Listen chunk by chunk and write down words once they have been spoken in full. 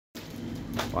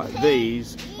Right,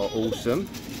 these are awesome.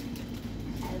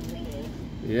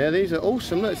 Yeah, these are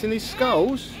awesome. Look, it's in these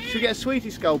skulls. Should we get a sweetie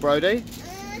skull, Brody?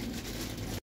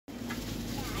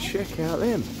 Check out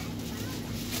them.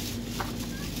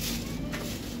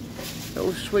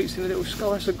 Little sweets in a little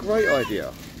skull. That's a great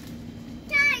idea.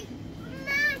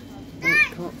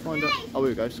 Oh, can't find it. Oh, here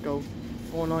we go. Skull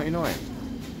 $4.99.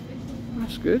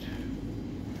 That's good.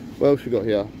 What else we got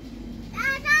here?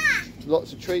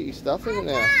 Lots of treaty stuff, isn't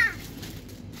there?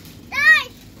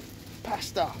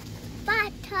 Pasta.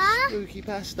 Spooky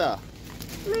pasta.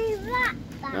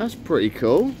 That's pretty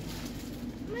cool.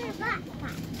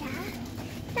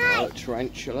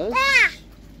 Tarantulas.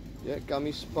 Yeah,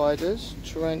 gummy spiders,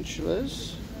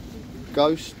 tarantulas,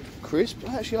 ghost crisp.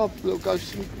 Actually, our little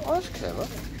ghost. Oh, that's clever.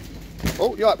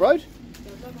 Oh, you right, Brode?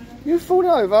 You've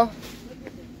fallen over.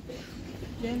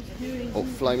 Oh,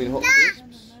 flaming hot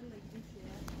crisps.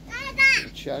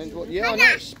 Challenge. What? Yeah, I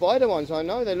know. Spider ones. I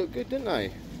know. They look good, don't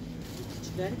they?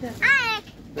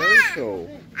 Very cool.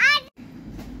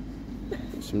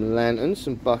 Some lanterns,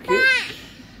 some buckets.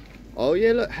 Oh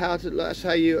yeah, look how to. Look, that's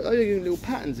how you. Oh, you're getting little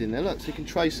patterns in there. Look, so you can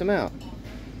trace them out.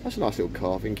 That's a nice little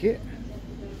carving kit.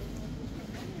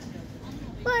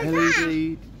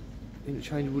 LED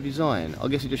interchangeable design. I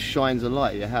guess it just shines a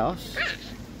light at your house,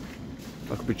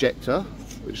 like a projector,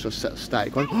 which is a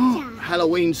static one.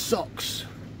 Halloween socks.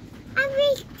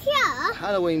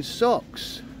 Halloween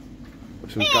socks.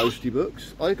 Got some ghosty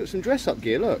books. Oh, you've got some dress up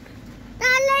gear. Look.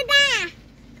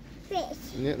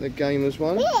 Yeah, the gamers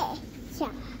one.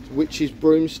 Witch's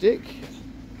broomstick.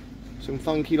 Some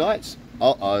funky lights.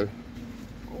 Uh-oh.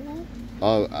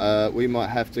 Oh, we might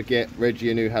have to get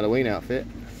Reggie a new Halloween outfit.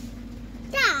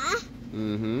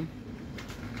 Mm-hmm.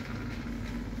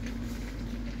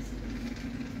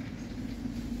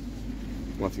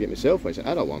 I'll have to get myself one. It's an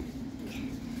adult one.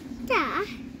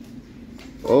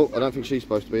 Oh, I don't think she's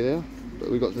supposed to be there. But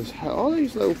we've got this. Oh,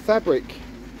 these little fabric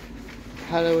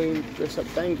Halloween dress up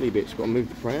dangly bits. Got to move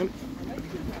the pram.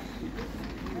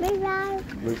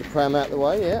 Move the pram out of the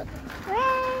way, yeah.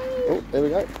 Oh, there we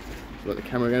go. Let the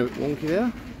camera go a bit wonky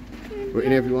there. We're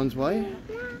in everyone's way.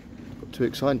 Got too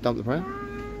excited, dump the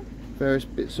pram. Various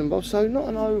bits and bobs. So not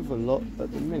an overlot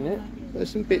at the minute. There's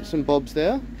some bits and bobs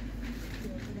there.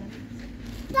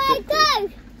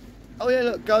 Oh yeah,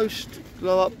 look, ghost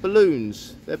glow up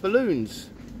balloons. They're balloons.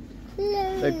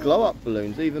 They're glow up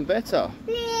balloons, even better.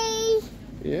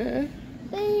 Yeah.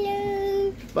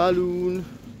 Balloon.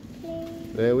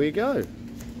 There we go.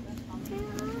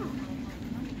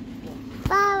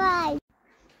 Bye.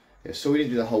 Yeah, so we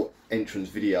didn't do the whole entrance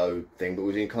video thing, but we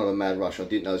was in kind of a mad rush. I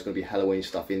didn't know there was going to be Halloween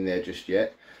stuff in there just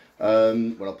yet.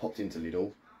 When I popped into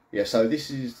Lidl. Yeah, so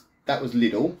that was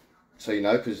Lidl. So you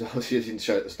know, because I didn't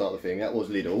show at the start of the thing. That was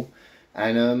Lidl.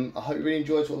 And I hope you really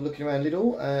enjoyed sort of looking around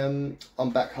Lidl. I'm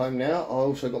back home now. I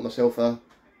also got myself a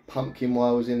pumpkin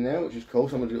while I was in there, which is cool.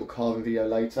 So I'm going to do a little carving video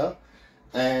later.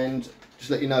 And just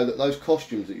let you know that those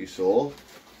costumes that you saw,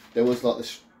 there was like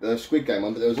the Squid Game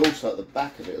one, but there was also at the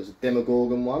back of it, there was a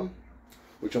Demogorgon one,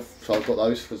 so I've got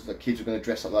those because the kids are going to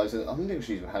dress up those. I don't think we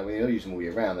should use them Halloween, they'll use them all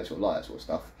year round, they sort of like that sort of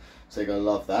stuff. So they're going to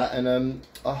love that. And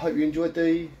I hope you enjoyed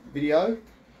the video.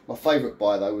 My favourite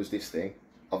buy though was this thing.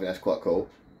 I think that's quite cool.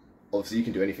 Obviously you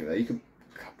can do anything there. You can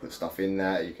put stuff in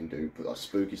there, you can put like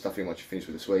spooky stuff in once you finish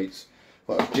with the sweets.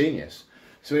 Well, it was genius.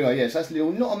 So anyway, yes, that's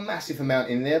not a massive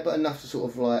amount in there, but enough to sort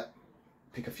of like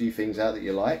pick a few things out that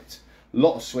you liked. A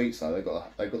lot of sweets though. They've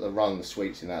got the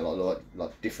sweets in there,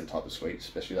 like different type of sweets,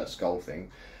 especially that skull thing.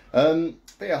 But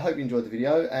yeah, I hope you enjoyed the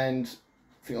video, and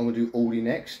I think I'm gonna do Aldi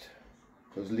next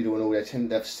because Lidl and Aldi, they tend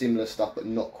to have similar stuff but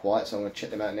not quite. So I'm gonna check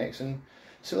them out next and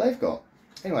see what they've got.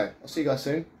 Anyway, I'll see you guys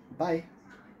soon. Bye.